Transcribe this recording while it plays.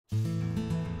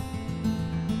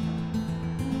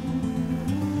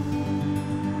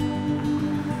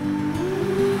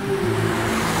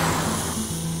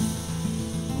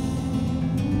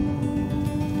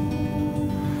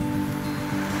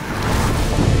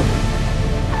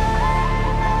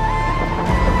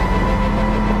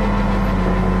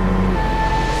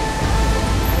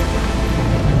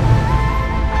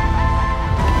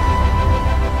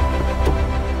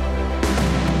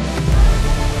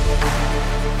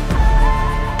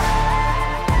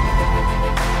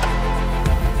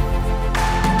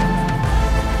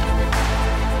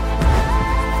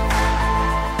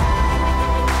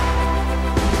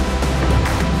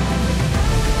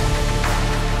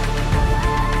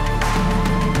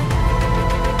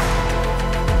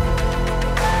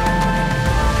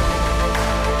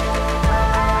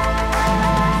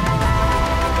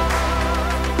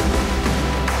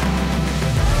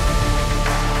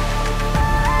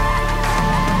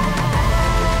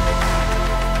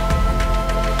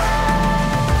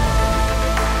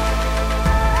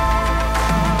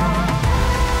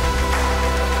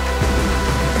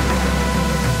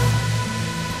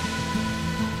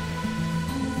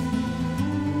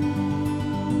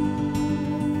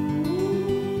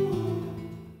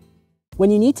When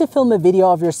you need to film a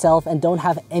video of yourself and don't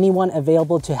have anyone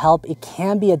available to help, it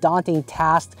can be a daunting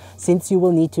task since you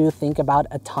will need to think about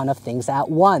a ton of things at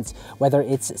once, whether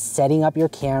it's setting up your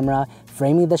camera,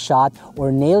 framing the shot,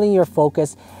 or nailing your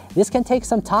focus. This can take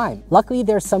some time. Luckily,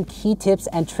 there's some key tips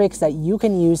and tricks that you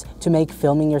can use to make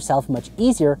filming yourself much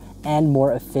easier and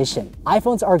more efficient.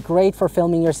 iPhones are great for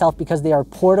filming yourself because they are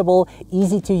portable,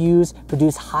 easy to use,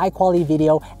 produce high quality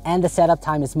video, and the setup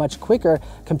time is much quicker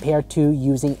compared to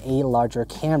using a larger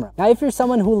camera. Now, if you're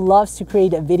someone who loves to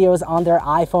create videos on their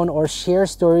iPhone or share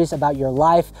stories about your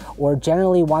life, or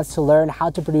generally wants to learn how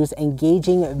to produce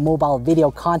engaging mobile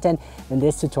video content, then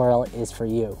this tutorial is for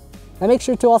you. Now make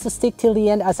sure to also stick till the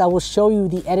end, as I will show you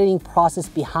the editing process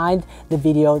behind the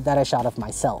video that I shot of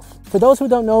myself. For those who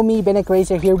don't know me, Bennett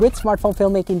Grazer here with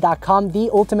smartphonefilmmaking.com, the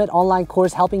ultimate online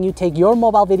course helping you take your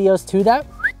mobile videos to the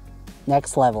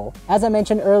next level. As I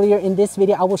mentioned earlier, in this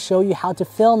video, I will show you how to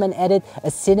film and edit a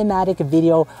cinematic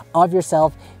video of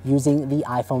yourself using the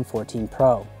iPhone 14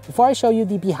 Pro. Before I show you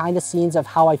the behind the scenes of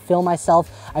how I film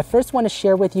myself, I first want to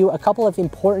share with you a couple of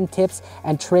important tips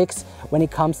and tricks when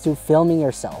it comes to filming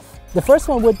yourself. The first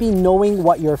one would be knowing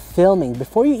what you're filming.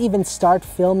 Before you even start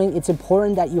filming, it's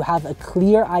important that you have a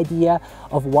clear idea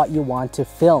of what you want to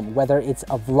film, whether it's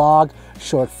a vlog,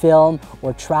 short film,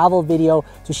 or travel video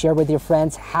to share with your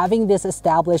friends. Having this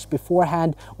established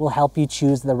beforehand will help you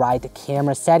choose the right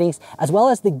camera settings, as well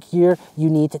as the gear you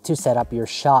need to set up your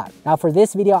shot. Now for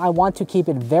this video, I want to keep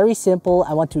it very simple.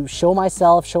 I want to show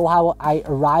myself, show how I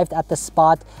arrived at the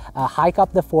spot, hike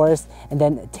up the forest, and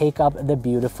then take up the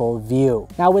beautiful view.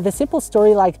 Now with a simple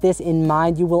story like this in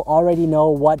mind, you will already know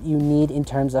what you need in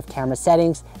terms of camera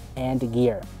settings and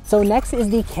gear. So next is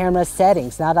the camera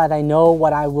settings. Now that I know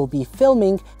what I will be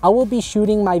filming, I will be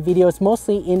shooting my videos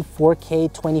mostly in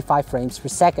 4K 25 frames per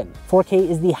second. 4K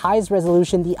is the highest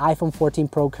resolution the iPhone 14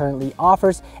 Pro currently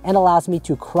offers and allows me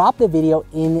to crop the video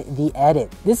in the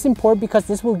edit. This is important because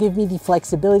this will give me the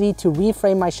flexibility to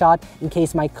reframe my shot in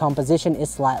case my composition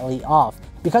is slightly off.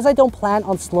 Because I don't plan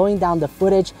on slowing down the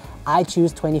footage, I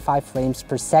choose 25 frames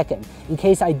per second. In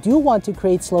case I do want to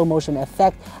create slow motion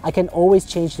effect, I can always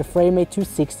change the frame rate to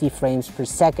 60 frames per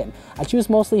second. I choose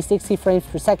mostly 60 frames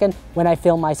per second when I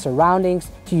film my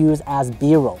surroundings to use as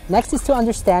B-roll. Next is to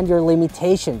understand your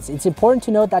limitations. It's important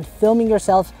to note that filming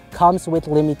yourself comes with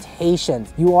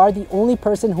limitations. You are the only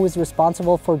person who is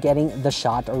responsible for getting the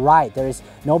shot right. There is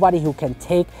nobody who can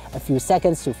take a few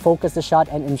seconds to focus the shot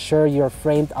and ensure you're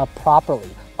framed up properly.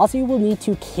 Also, you will need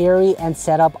to carry and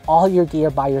set up all your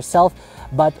gear by yourself,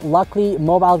 but luckily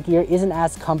mobile gear isn't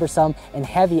as cumbersome and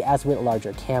heavy as with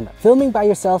larger camera. Filming by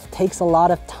yourself takes a lot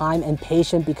of time and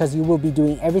patience because you will be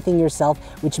doing everything yourself,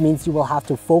 which means you will have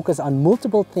to focus on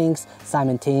multiple things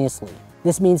simultaneously.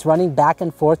 This means running back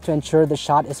and forth to ensure the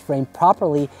shot is framed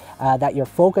properly, that your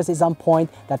focus is on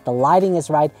point, that the lighting is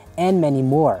right, and many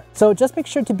more. So just make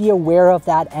sure to be aware of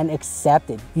that and accept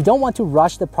it. You don't want to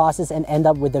rush the process and end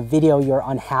up with a video you're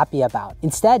unhappy about.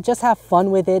 Instead, just have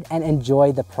fun with it and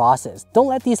enjoy the process. Don't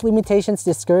let these limitations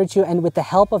discourage you, and with the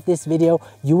help of this video,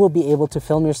 you will be able to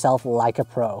film yourself like a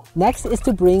pro. Next is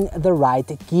to bring the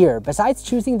right gear. Besides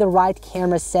choosing the right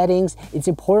camera settings, it's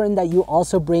important that you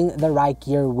also bring the right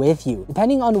gear with you.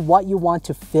 Depending on what you want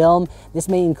to film, this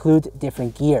may include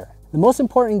different gear. The most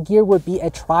important gear would be a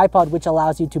tripod, which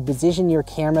allows you to position your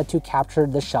camera to capture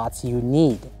the shots you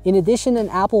need. In addition, an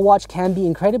Apple Watch can be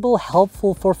incredibly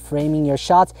helpful for framing your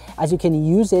shots, as you can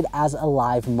use it as a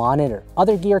live monitor.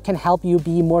 Other gear can help you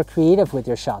be more creative with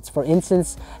your shots. For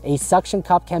instance, a suction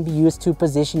cup can be used to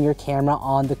position your camera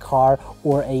on the car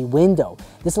or a window.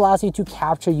 This allows you to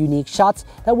capture unique shots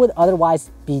that would otherwise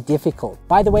be difficult.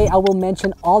 By the way, I will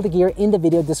mention all the gear in the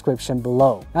video description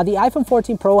below. Now, the iPhone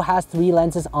 14 Pro has 3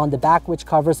 lenses on the back, which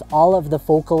covers all of the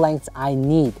focal lengths I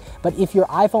need. But if your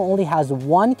iPhone only has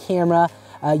one camera,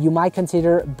 you might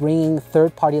consider bringing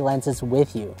third-party lenses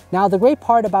with you. Now, the great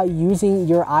part about using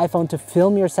your iPhone to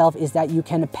film yourself is that you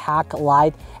can pack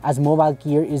light, as mobile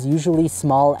gear is usually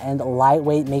small and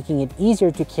lightweight, making it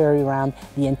easier to carry around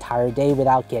the entire day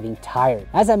without getting tired.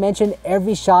 As I mentioned,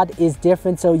 every shot is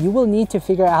different, so you will need to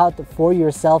figure out for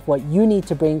yourself what you need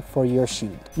to bring for your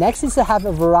shoot. Next is to have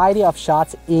a variety of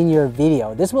shots in your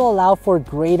video. This will allow for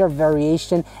greater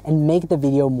variation and make the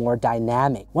video more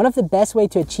dynamic. One of the best ways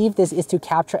to achieve this is to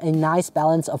capture a nice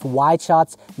balance of wide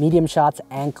shots, medium shots,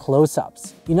 and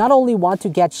close-ups. You not only want to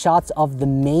get shots of the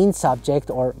main subject,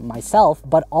 or myself,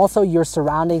 but also your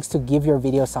surroundings to give your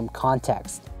video some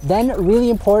context. Then, really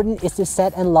important is to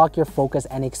set and lock your focus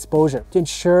and exposure to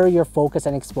ensure your focus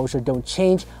and exposure don't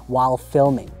change while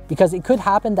filming, because it could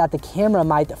happen that the camera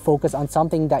might focus on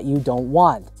something that you don't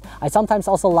want. I sometimes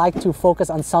also like to focus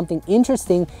on something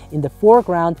interesting in the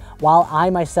foreground while I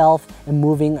myself am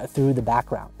moving through the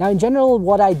background. Now in general,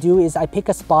 what I do is I pick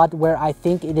a spot where I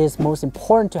think it is most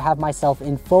important to have myself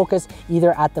in focus,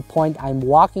 either at the point I'm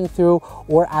walking through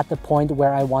or at the point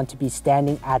where I want to be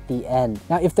standing at the end.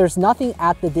 Now if there's nothing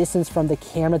at the distance from the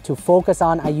camera to focus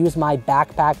on, I use my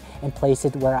backpack and place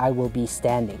it where I will be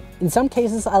standing. In some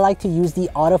cases, I like to use the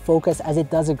autofocus as it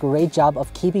does a great job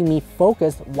of keeping me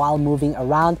focused while moving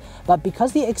around, but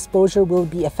because the exposure will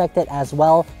be affected as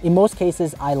well, in most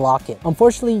cases I lock it.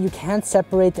 Unfortunately, you can't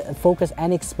separate focus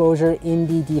and exposure in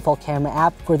the default camera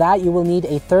app. For that, you will need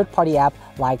a third-party app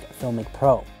like Filmic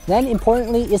Pro. Then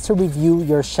importantly is to review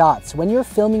your shots. When you're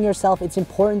filming yourself, it's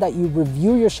important that you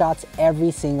review your shots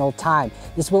every single time.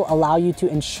 This will allow you to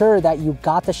ensure that you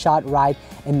got the shot right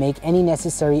and make any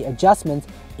necessary adjustments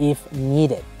if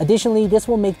needed. Additionally, this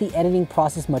will make the editing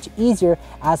process much easier,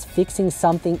 as fixing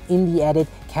something in the edit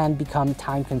can become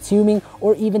time consuming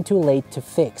or even too late to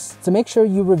fix. So make sure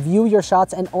you review your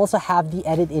shots and also have the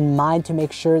edit in mind to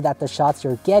make sure that the shots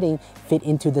you're getting fit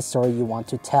into the story you want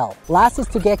to tell. Last is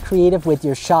to get creative with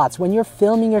your shots. When you're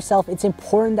filming yourself, it's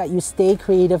important that you stay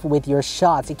creative with your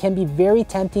shots. It can be very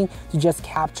tempting to just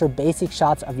capture basic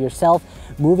shots of yourself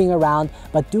moving around,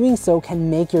 but doing so can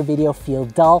make your video feel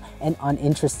dull and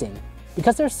uninteresting.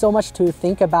 Because there's so much to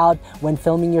think about when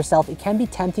filming yourself, it can be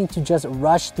tempting to just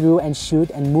rush through and shoot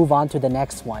and move on to the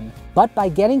next one. But by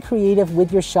getting creative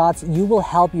with your shots, you will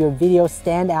help your video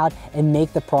stand out and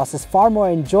make the process far more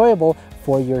enjoyable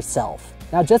for yourself.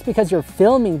 Now, just because you're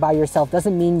filming by yourself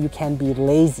doesn't mean you can be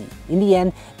lazy. In the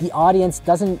end, the audience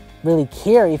doesn't really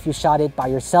care if you shot it by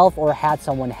yourself or had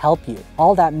someone help you.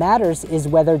 All that matters is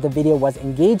whether the video was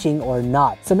engaging or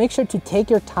not. So make sure to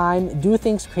take your time, do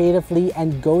things creatively,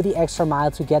 and go the extra mile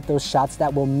to get those shots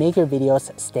that will make your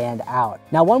videos stand out.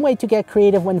 Now, one way to get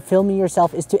creative when filming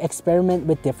yourself is to experiment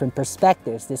with different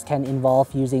perspectives. This can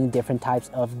involve using different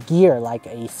types of gear, like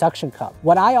a suction cup.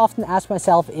 What I often ask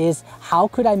myself is, how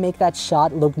could I make that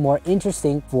shot look more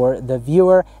interesting for the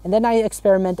viewer? And then I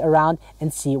experiment around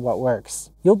and see what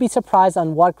works. You'll be surprised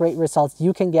on what great results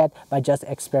you can get by just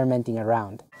experimenting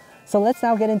around. So let's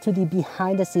now get into the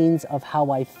behind the scenes of how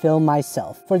I film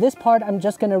myself. For this part, I'm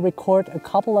just gonna record a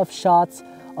couple of shots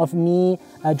of me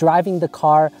driving the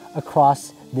car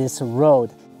across this road.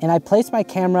 And I place my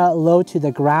camera low to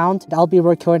the ground. I'll be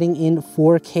recording in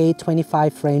 4K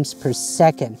 25 frames per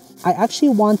second. I actually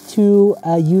want to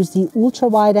use the ultra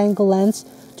wide angle lens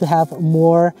to have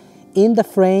more in the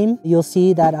frame. You'll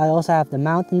see that I also have the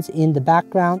mountains in the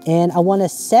background, and I want to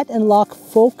set and lock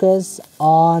focus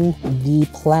on the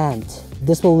plant.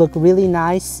 This will look really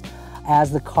nice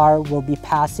as the car will be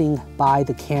passing by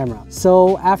the camera.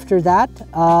 So after that,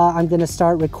 I'm gonna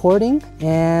start recording,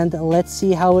 and let's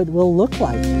see how it will look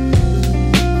like.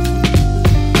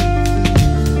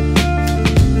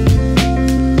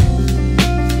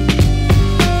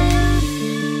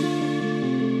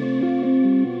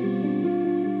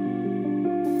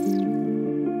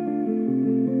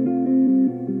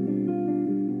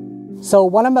 So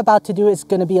what I'm about to do is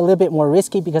going to be a little bit more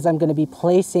risky, because I'm going to be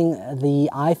placing the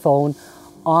iPhone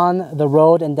on the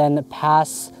road and then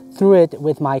pass through it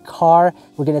with my car.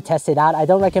 We're going to test it out. I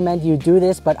don't recommend you do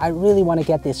this, but I really want to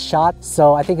get this shot,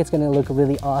 so I think it's going to look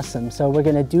really awesome. So we're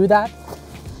going to do that.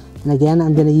 And again,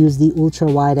 I'm going to use the ultra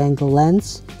wide angle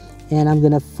lens, and I'm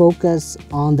going to focus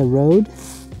on the road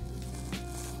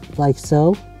like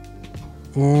so.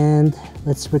 And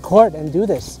let's record and do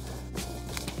this.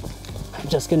 I'm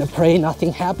just gonna pray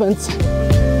nothing happens.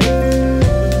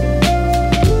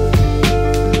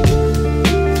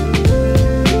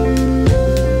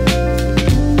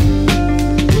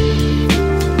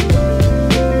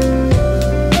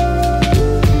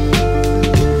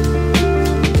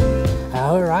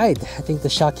 All right, I think the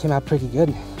shot came out pretty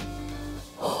good.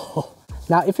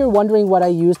 Now, if you're wondering what I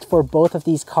used for both of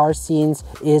these car scenes,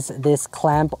 is this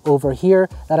clamp over here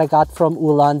that I got from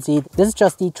Ulanzi. This is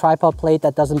just the tripod plate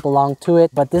that doesn't belong to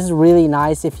it, but this is really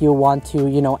nice if you want to,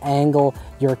 angle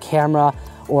your camera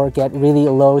or get really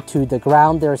low to the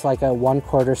ground. There's like a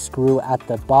 1/4 screw at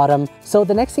the bottom. So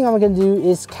the next thing I'm gonna do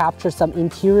is capture some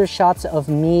interior shots of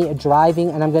me driving,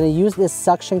 and I'm gonna use this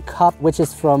suction cup, which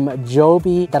is from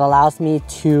Joby, that allows me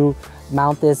to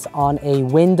mount this on a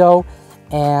window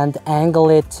and angle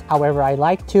it however I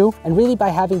like to. And really, by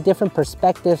having different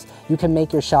perspectives, you can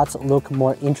make your shots look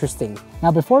more interesting.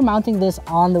 Now, before mounting this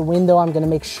on the window, I'm gonna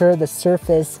make sure the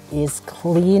surface is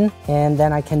clean, and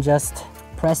then I can just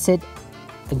press it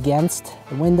against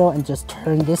the window and just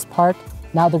turn this part.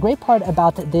 Now, the great part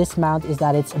about this mount is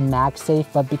that it's MagSafe,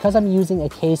 but because I'm using a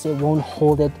case, it won't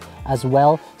hold it as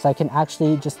well. So I can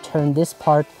actually just turn this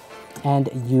part and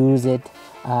use it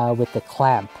with the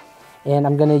clamp. And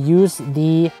I'm gonna use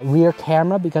the rear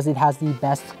camera because it has the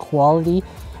best quality,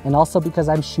 and also because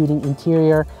I'm shooting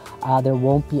interior, there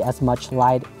won't be as much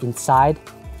light inside.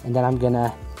 And then I'm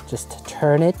gonna just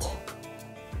turn it.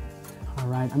 All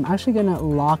right, I'm actually gonna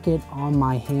lock it on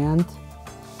my hand.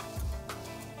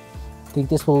 I think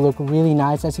this will look really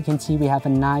nice. As you can see, we have a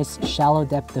nice shallow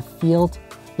depth of field.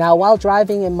 Now, while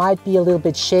driving, it might be a little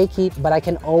bit shaky, but I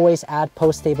can always add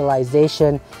post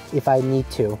stabilization if I need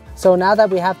to. So now that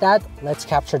we have that, let's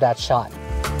capture that shot.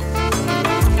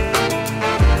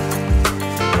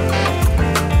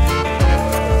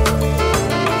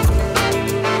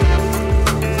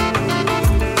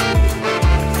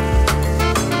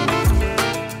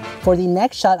 For the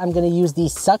next shot, I'm gonna use the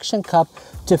suction cup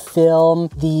to film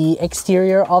the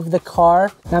exterior of the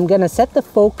car. And I'm gonna set the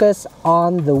focus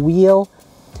on the wheel.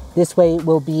 This way it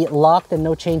will be locked and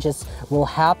no changes will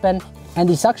happen. And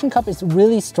the suction cup is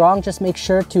really strong. Just make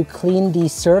sure to clean the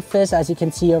surface, as you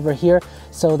can see over here,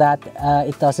 so that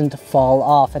it doesn't fall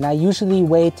off. And I usually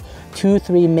wait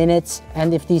 2-3 minutes.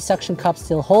 And if the suction cup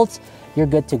still holds, you're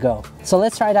good to go. So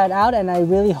let's try that out. And I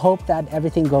really hope that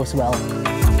everything goes well.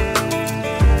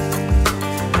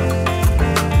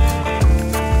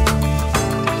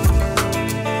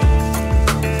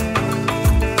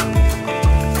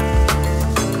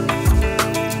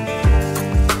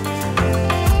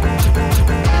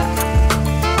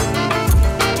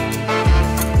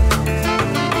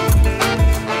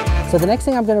 So the next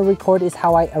thing I'm gonna record is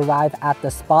how I arrive at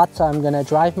the spot. So I'm gonna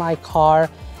drive my car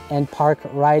and park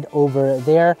right over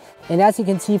there. And as you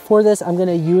can see, for this, I'm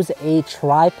gonna use a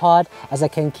tripod, as I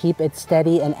can keep it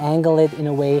steady and angle it in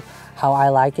a way how I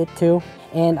like it to.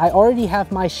 And I already have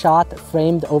my shot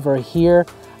framed over here.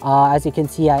 As you can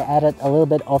see, I added a little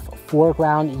bit of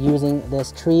foreground using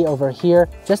this tree over here,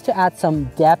 just to add some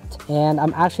depth. And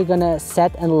I'm actually gonna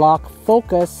set and lock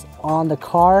focus on the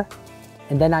car.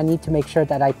 And then I need to make sure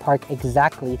that I park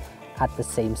exactly at the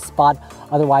same spot.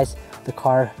 Otherwise, the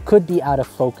car could be out of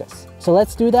focus. So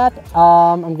let's do that.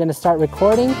 I'm gonna start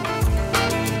recording.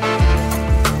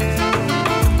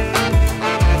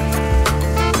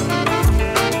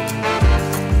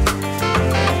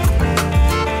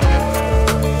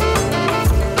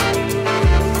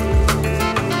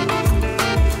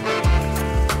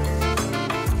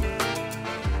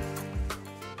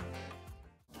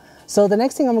 So the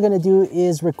next thing I'm gonna do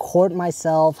is record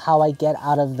myself how I get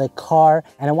out of the car,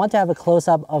 and I want to have a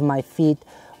close-up of my feet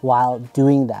while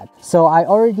doing that. So I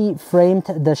already framed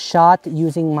the shot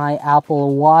using my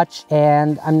Apple Watch,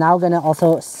 and I'm now gonna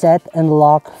also set and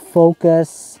lock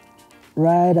focus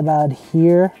right about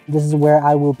here. This is where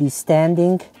I will be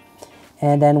standing.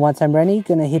 And then once I'm ready,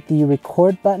 gonna hit the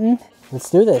record button. Let's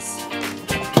do this.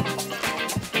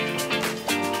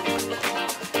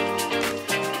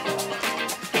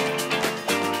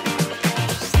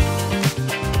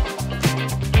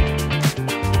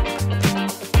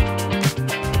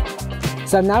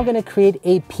 So I'm now gonna create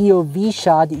a POV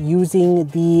shot using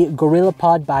the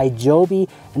GorillaPod by Joby.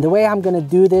 And the way I'm gonna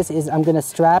do this is I'm gonna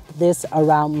strap this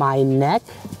around my neck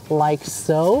like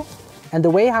so. And the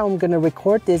way how I'm gonna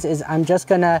record this is I'm just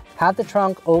gonna have the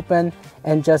trunk open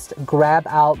and just grab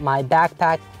out my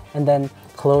backpack and then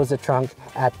close the trunk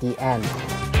at the end.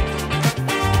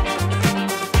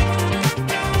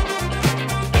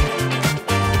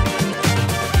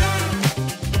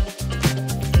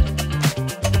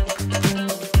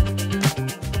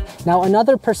 Now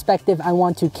another perspective I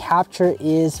want to capture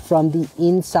is from the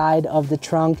inside of the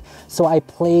trunk. So I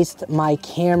placed my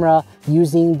camera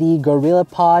using the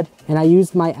GorillaPod, and I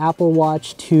used my Apple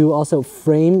Watch to also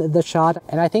frame the shot.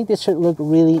 And I think this should look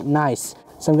really nice.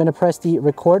 So I'm gonna press the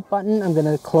record button, I'm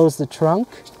gonna close the trunk,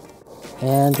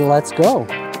 and let's go.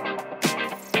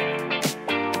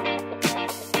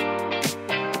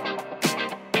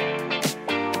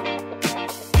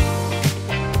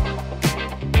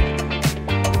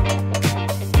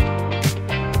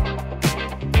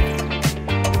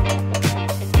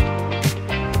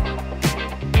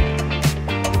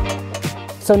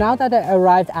 So now that I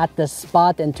arrived at the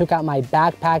spot and took out my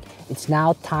backpack, it's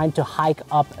now time to hike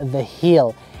up the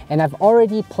hill. And I've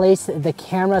already placed the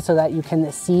camera so that you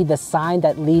can see the sign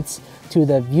that leads to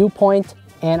the viewpoint.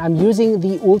 And I'm using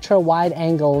the ultra wide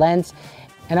angle lens.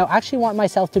 And I actually want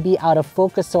myself to be out of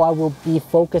focus, so I will be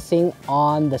focusing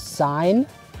on the sign.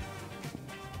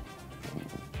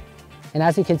 And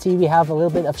as you can see, we have a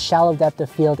little bit of shallow depth of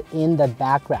field in the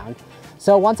background.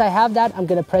 So once I have that, I'm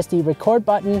gonna press the record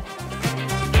button.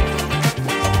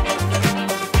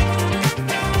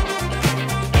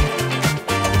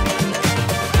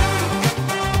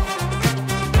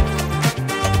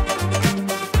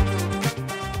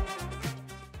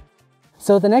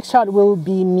 So the next shot will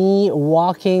be me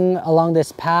walking along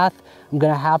this path. I'm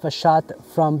gonna have a shot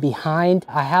from behind.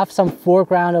 I have some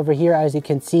foreground over here, as you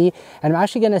can see, and I'm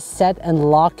actually gonna set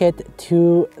and lock it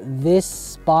to this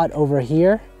spot over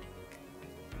here,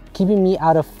 keeping me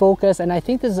out of focus. And I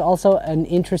think this is also an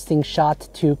interesting shot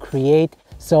to create.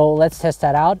 So let's test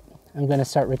that out. I'm gonna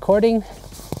start recording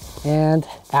and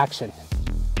action.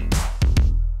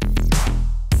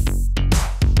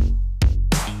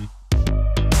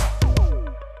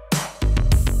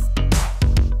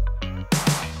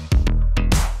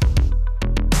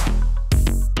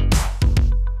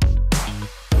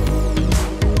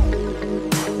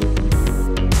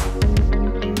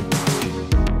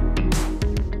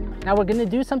 Now we're gonna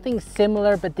do something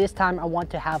similar, but this time I want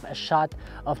to have a shot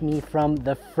of me from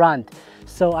the front.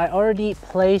 So I already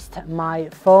placed my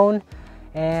phone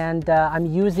and I'm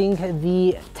using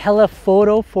the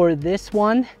telephoto for this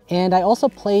one. And I also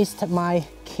placed my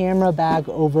camera bag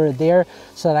over there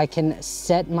so that I can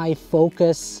set my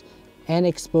focus and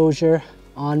exposure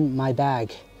on my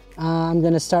bag. I'm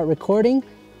gonna start recording.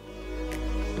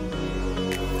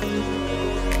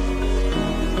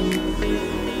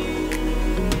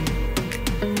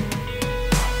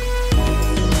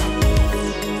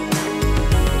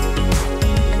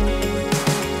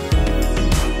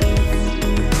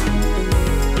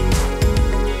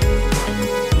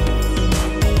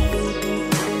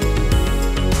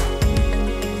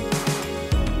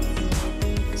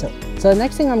 So the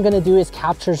next thing I'm gonna do is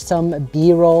capture some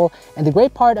B-roll. And the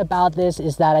great part about this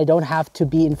is that I don't have to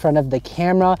be in front of the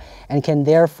camera and can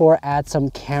therefore add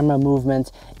some camera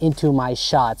movement into my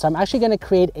shot. So I'm actually gonna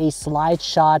create a slide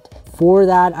shot. For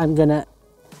that, I'm gonna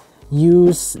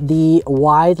use the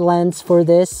wide lens for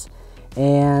this,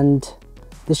 and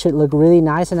this should look really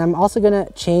nice. And I'm also gonna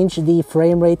change the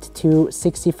frame rate to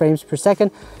 60 frames per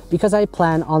second because I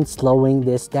plan on slowing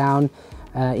this down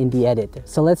in the edit.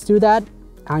 So let's do that.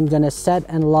 I'm gonna set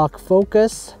and lock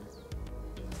focus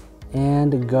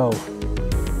and go.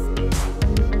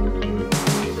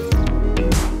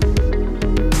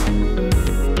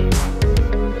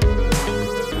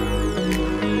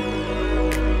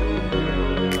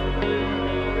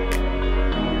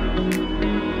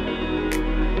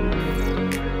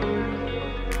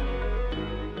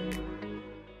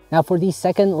 Now for the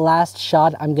second last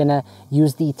shot, I'm gonna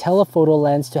use the telephoto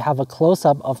lens to have a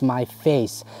close-up of my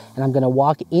face. And I'm gonna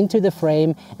walk into the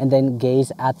frame and then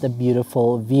gaze at the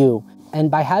beautiful view. And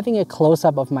by having a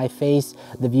close-up of my face,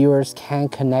 the viewers can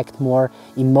connect more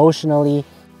emotionally.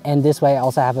 And this way I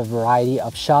also have a variety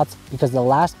of shots because the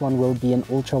last one will be an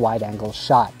ultra wide angle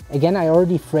shot. Again, I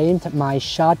already framed my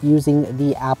shot using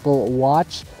the Apple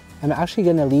Watch. I'm actually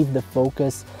gonna leave the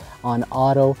focus on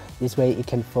auto. This way it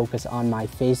can focus on my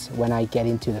face when I get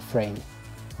into the frame.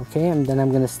 Okay, and then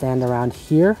I'm gonna stand around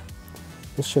here.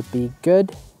 This should be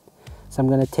good. So I'm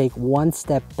gonna take one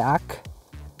step back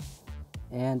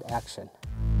and action.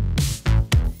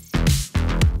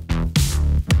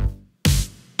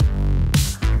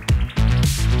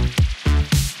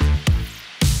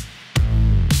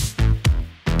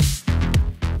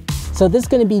 So this is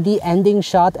gonna be the ending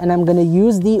shot, and I'm gonna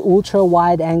use the ultra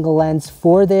wide angle lens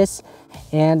for this.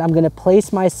 And I'm gonna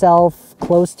place myself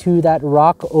close to that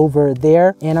rock over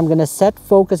there. And I'm gonna set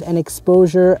focus and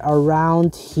exposure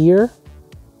around here,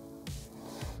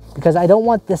 because I don't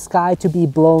want the sky to be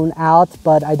blown out,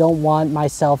 but I don't want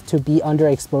myself to be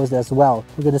underexposed as well.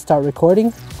 We're gonna start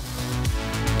recording.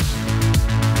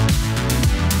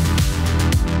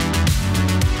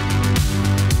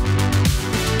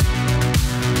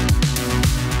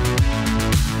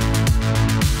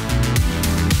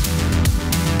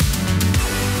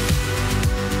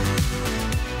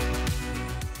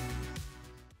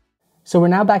 So we're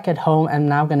now back at home, and I'm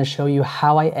now gonna show you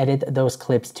how I edit those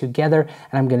clips together.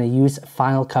 And I'm gonna use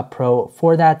Final Cut Pro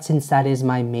for that, since that is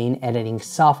my main editing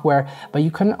software. But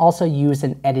you can also use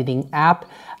an editing app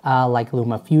like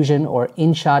LumaFusion or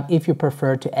InShot if you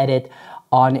prefer to edit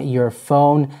on your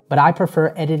phone, but I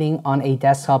prefer editing on a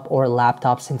desktop or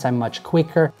laptop since I'm much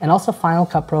quicker. And also Final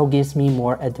Cut Pro gives me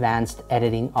more advanced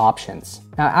editing options.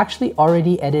 Now I actually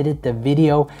already edited the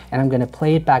video, and I'm gonna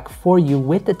play it back for you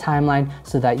with the timeline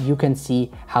so that you can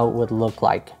see how it would look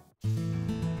like.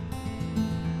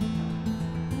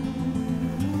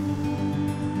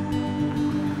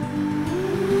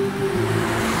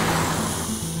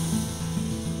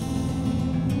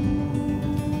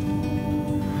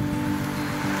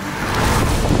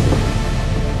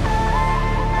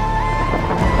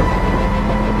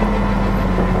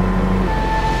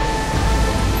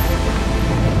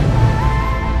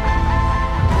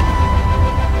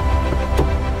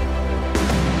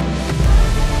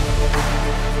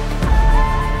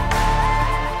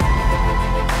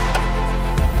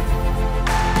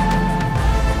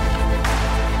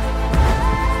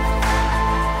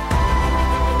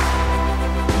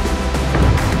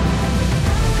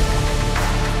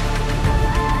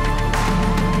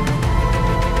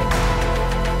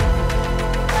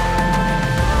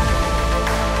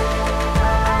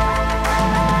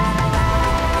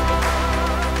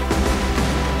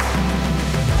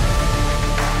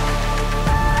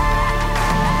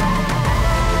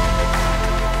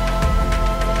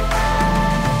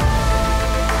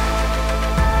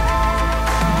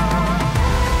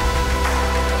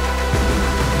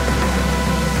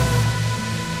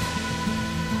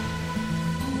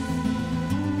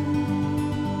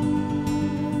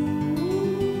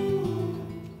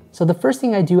 So the first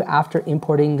thing I do after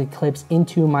importing the clips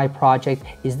into my project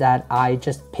is that I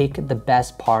just pick the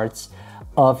best parts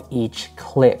of each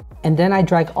clip. And then I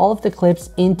drag all of the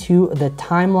clips into the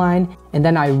timeline, and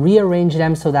then I rearrange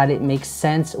them so that it makes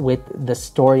sense with the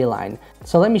storyline.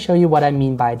 So let me show you what I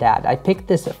mean by that. I picked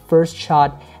this first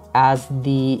shot as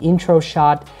the intro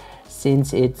shot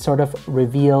since it sort of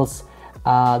reveals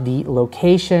the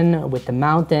location with the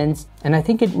mountains, and I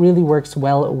think it really works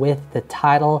well with the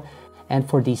title. And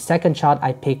for the second shot,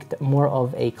 I picked more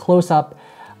of a close-up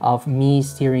of me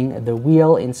steering the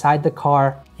wheel inside the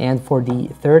car. And for the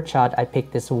third shot, I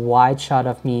picked this wide shot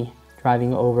of me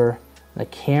driving over the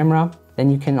camera. Then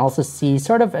you can also see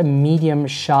sort of a medium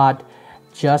shot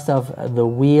just of the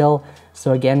wheel.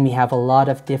 So again, we have a lot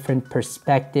of different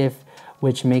perspective,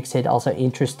 which makes it also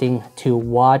interesting to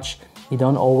watch. You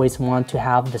don't always want to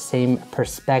have the same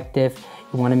perspective.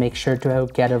 You want to make sure to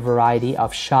get a variety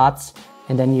of shots.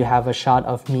 And then you have a shot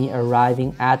of me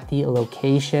arriving at the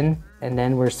location. And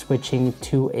then we're switching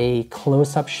to a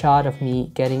close-up shot of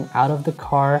me getting out of the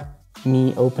car,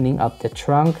 me opening up the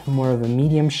trunk, more of a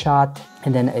medium shot,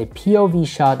 and then a POV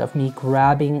shot of me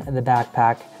grabbing the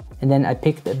backpack. And then I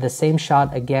picked the same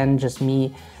shot again, just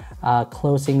me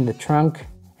closing the trunk.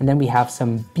 And then we have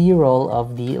some B-roll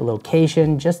of the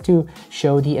location just to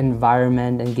show the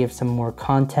environment and give some more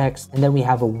context. And then we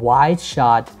have a wide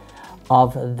shot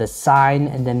of the sign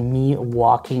and then me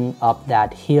walking up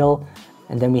that hill.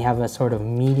 And then we have a sort of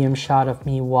medium shot of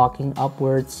me walking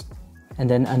upwards, and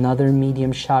then another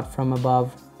medium shot from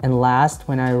above. And last,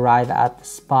 when I arrive at the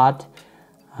spot,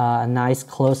 a nice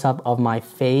close-up of my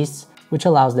face, which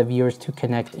allows the viewers to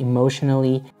connect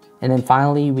emotionally. And then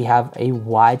finally, we have a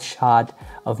wide shot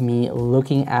of me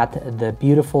looking at the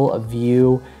beautiful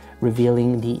view,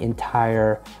 revealing the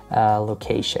entire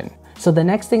location. So the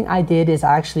next thing I did is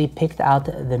I actually picked out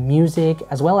the music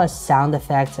as well as sound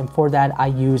effects, and for that I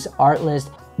use Artlist,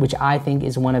 which I think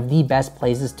is one of the best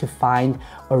places to find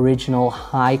original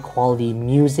high quality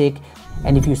music.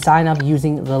 And if you sign up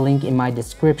using the link in my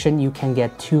description, you can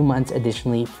get 2 months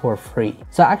additionally for free.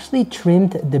 So I actually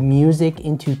trimmed the music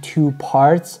into 2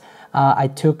 parts. I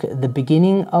took the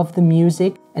beginning of the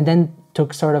music and then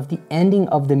took sort of the ending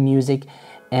of the music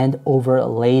and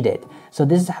overlaid it. So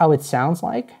this is how it sounds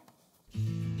like.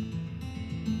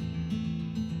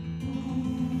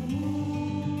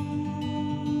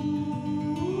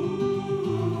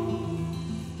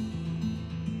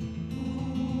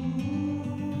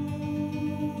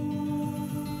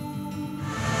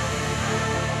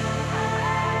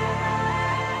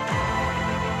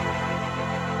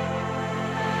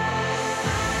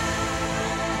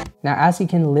 Now, as you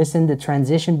can listen, the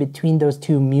transition between those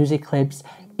 2 music clips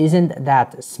isn't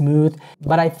that smooth,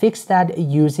 but I fixed that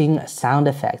using sound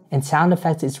effects. And sound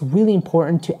effects is really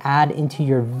important to add into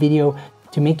your video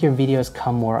to make your videos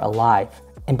come more alive.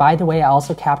 And by the way, I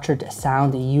also captured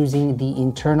sound using the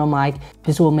internal mic.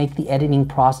 This will make the editing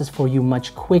process for you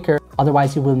much quicker.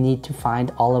 Otherwise, you will need to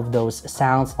find all of those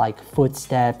sounds like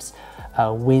footsteps,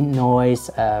 wind noise,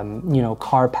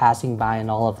 car passing by and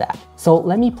all of that. So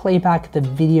let me play back the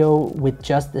video with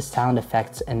just the sound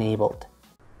effects enabled.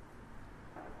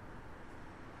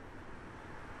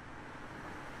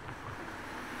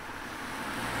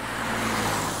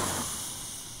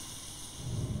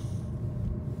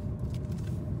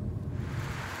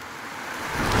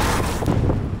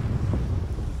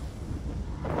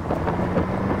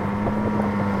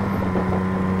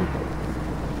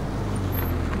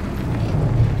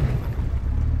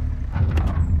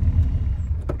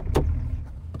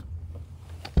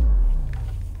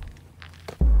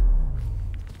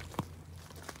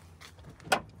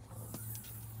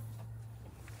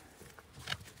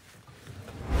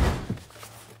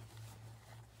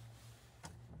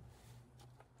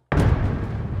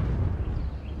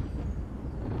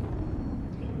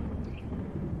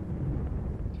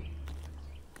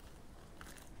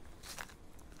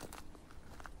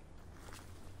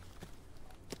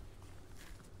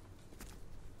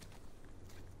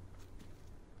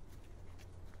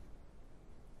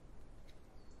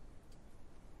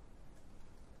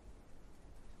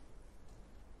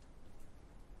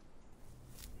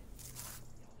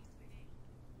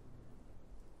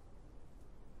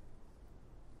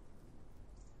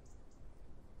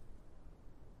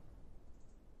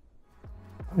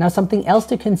 Now, something else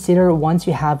to consider once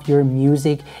you have your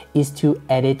music is to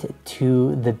edit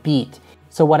to the beat.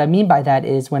 So what I mean by that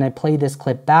is when I play this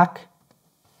clip back,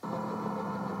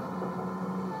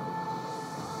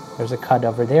 there's a cut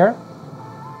over there.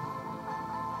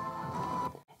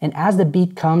 And as the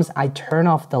beat comes, I turn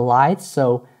off the lights.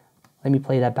 So let me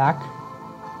play that back.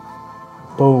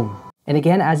 Boom. And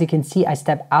again, as you can see, I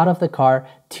step out of the car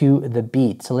to the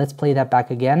beat. So let's play that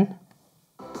back again.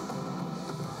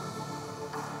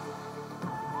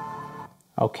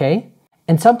 Okay.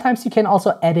 And sometimes you can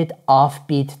also edit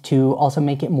offbeat to also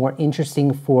make it more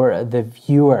interesting for the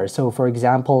viewer. So for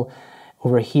example,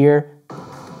 over here,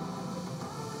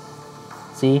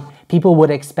 see, people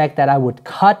would expect that I would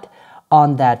cut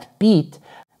on that beat,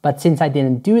 but since I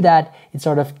didn't do that, it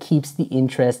sort of keeps the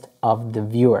interest of the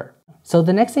viewer. So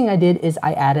the next thing I did is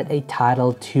I added a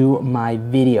title to my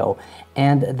video,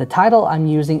 and the title I'm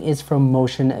using is from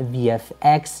Motion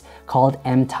VFX called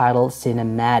M-Title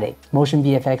Cinematic. Motion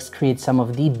VFX creates some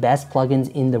of the best plugins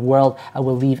in the world. I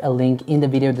will leave a link in the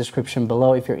video description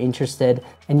below if you're interested.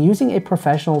 And using a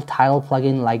professional title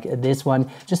plugin like this one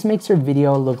just makes your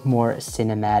video look more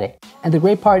cinematic. And the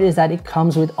great part is that it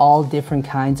comes with all different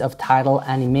kinds of title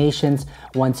animations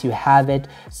once you have it.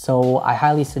 So I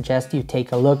highly suggest you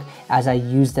take a look, as I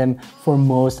use them for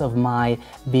most of my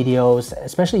videos,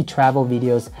 especially travel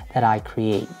videos that I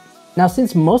create. Now,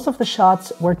 since most of the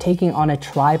shots we're taking on a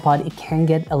tripod, it can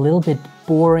get a little bit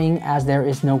boring as there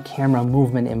is no camera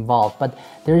movement involved, but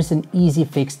there is an easy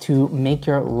fix to make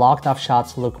your locked off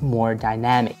shots look more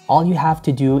dynamic. All you have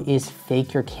to do is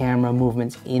fake your camera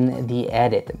movements in the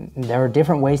edit. There are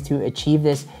different ways to achieve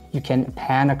this. You can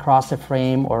pan across the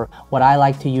frame, or what I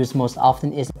like to use most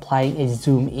often is applying a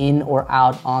zoom in or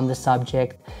out on the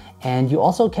subject. And you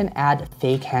also can add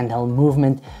fake handheld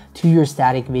movement to your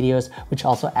static videos, which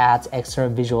also adds extra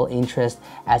visual interest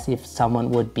as if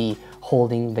someone would be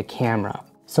holding the camera.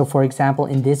 So for example,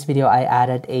 in this video, I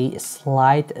added a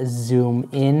slight zoom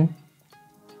in,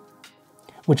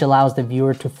 which allows the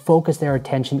viewer to focus their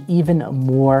attention even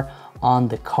more on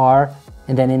the car.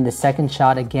 And then in the second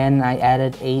shot, again, I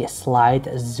added a slight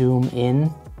zoom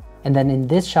in. And then in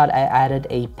this shot, I added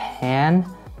a pan,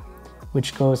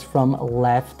 which goes from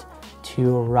left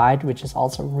to right, which is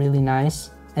also really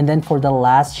nice. And then for the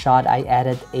last shot, I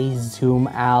added a zoom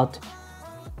out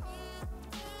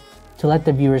to let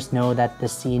the viewers know that the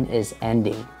scene is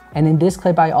ending. And in this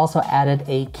clip, I also added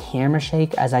a camera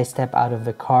shake as I step out of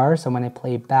the car. So when I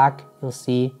play it back, you'll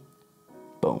see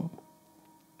boom,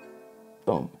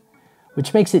 boom,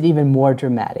 which makes it even more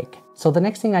dramatic. So the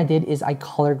next thing I did is I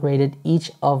color graded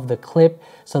each of the clip.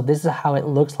 So this is how it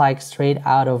looks like straight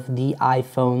out of the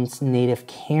iPhone's native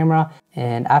camera.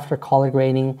 And after color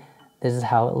grading, this is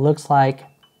how it looks like.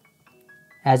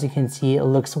 As you can see, it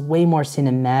looks way more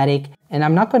cinematic. And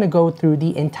I'm not going to go through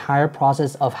the entire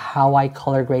process of how I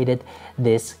color graded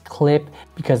this clip,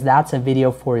 because that's a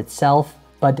video for itself.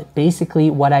 But basically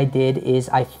what I did is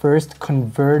I first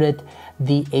converted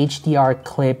the HDR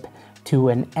clip to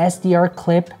an SDR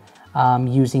clip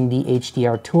using the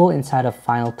HDR tool inside of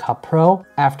Final Cut Pro.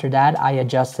 After that, I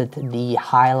adjusted the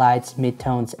highlights,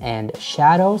 midtones, and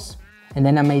shadows. And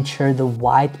then I made sure the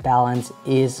white balance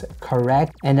is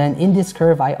correct. And then in this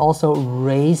curve, I also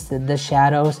raised the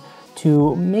shadows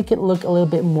to make it look a little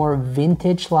bit more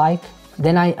vintage-like.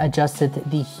 Then I adjusted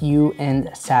the hue and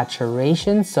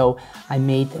saturation. So I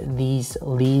made these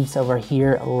leaves over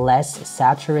here less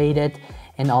saturated,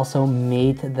 and also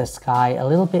made the sky a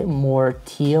little bit more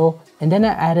teal. And then I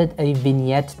added a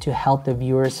vignette to help the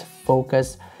viewers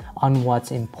focus on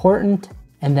what's important.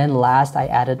 And then last, I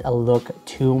added a look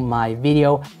to my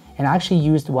video, and I actually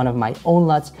used one of my own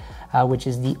LUTs, which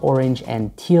is the orange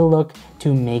and teal look,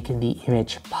 to make the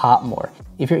image pop more.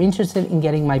 If you're interested in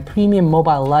getting my premium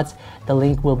mobile LUTs, the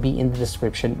link will be in the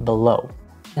description below.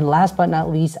 And last but not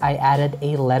least, I added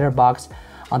a letterbox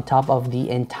on top of the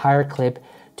entire clip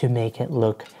to make it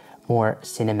look more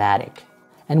cinematic.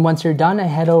 And once you're done, I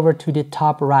head over to the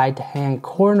top right hand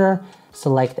corner,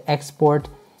 select export,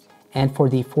 and for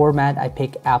the format, I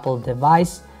pick Apple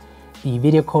device. The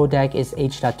video codec is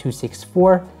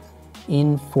H.264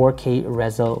 in 4K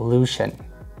resolution.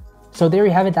 So there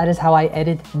you have it. That is how I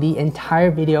edit the entire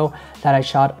video that I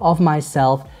shot of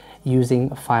myself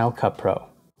using Final Cut Pro.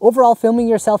 Overall, filming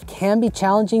yourself can be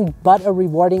challenging, but a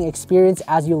rewarding experience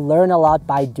as you learn a lot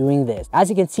by doing this. As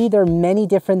you can see, there are many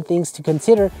different things to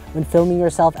consider when filming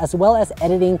yourself, as well as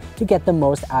editing to get the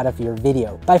most out of your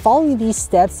video. By following these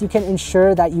steps, you can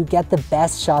ensure that you get the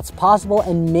best shots possible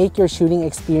and make your shooting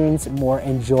experience more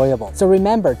enjoyable. So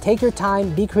remember, take your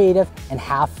time, be creative, and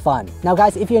have fun. Now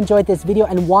guys, if you enjoyed this video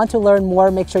and want to learn more,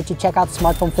 make sure to check out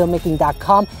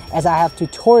smartphonefilmmaking.com, as I have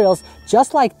tutorials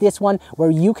just like this one,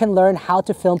 where you can learn how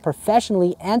to film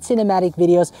professionally and cinematic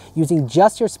videos using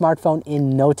just your smartphone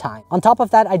in no time. On top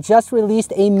of that, I just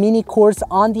released a mini course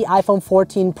on the iPhone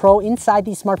 14 Pro inside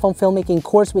the smartphone filmmaking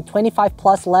course with 25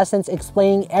 plus lessons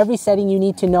explaining every setting you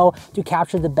need to know to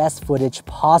capture the best footage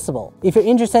possible. If you're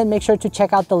interested, make sure to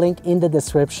check out the link in the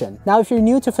description. Now, if you're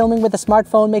new to filming with a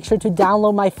smartphone, make sure to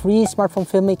download my free smartphone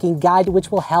filmmaking guide,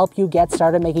 which will help you get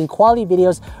started making quality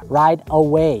videos right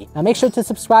away. Now, make sure to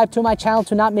subscribe to my channel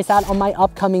to not miss out on my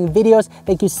upcoming videos.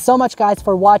 Thank you so much, guys,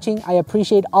 for watching. I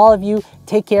appreciate all of you.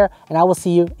 Take care, and I will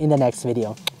see you in the next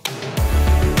video.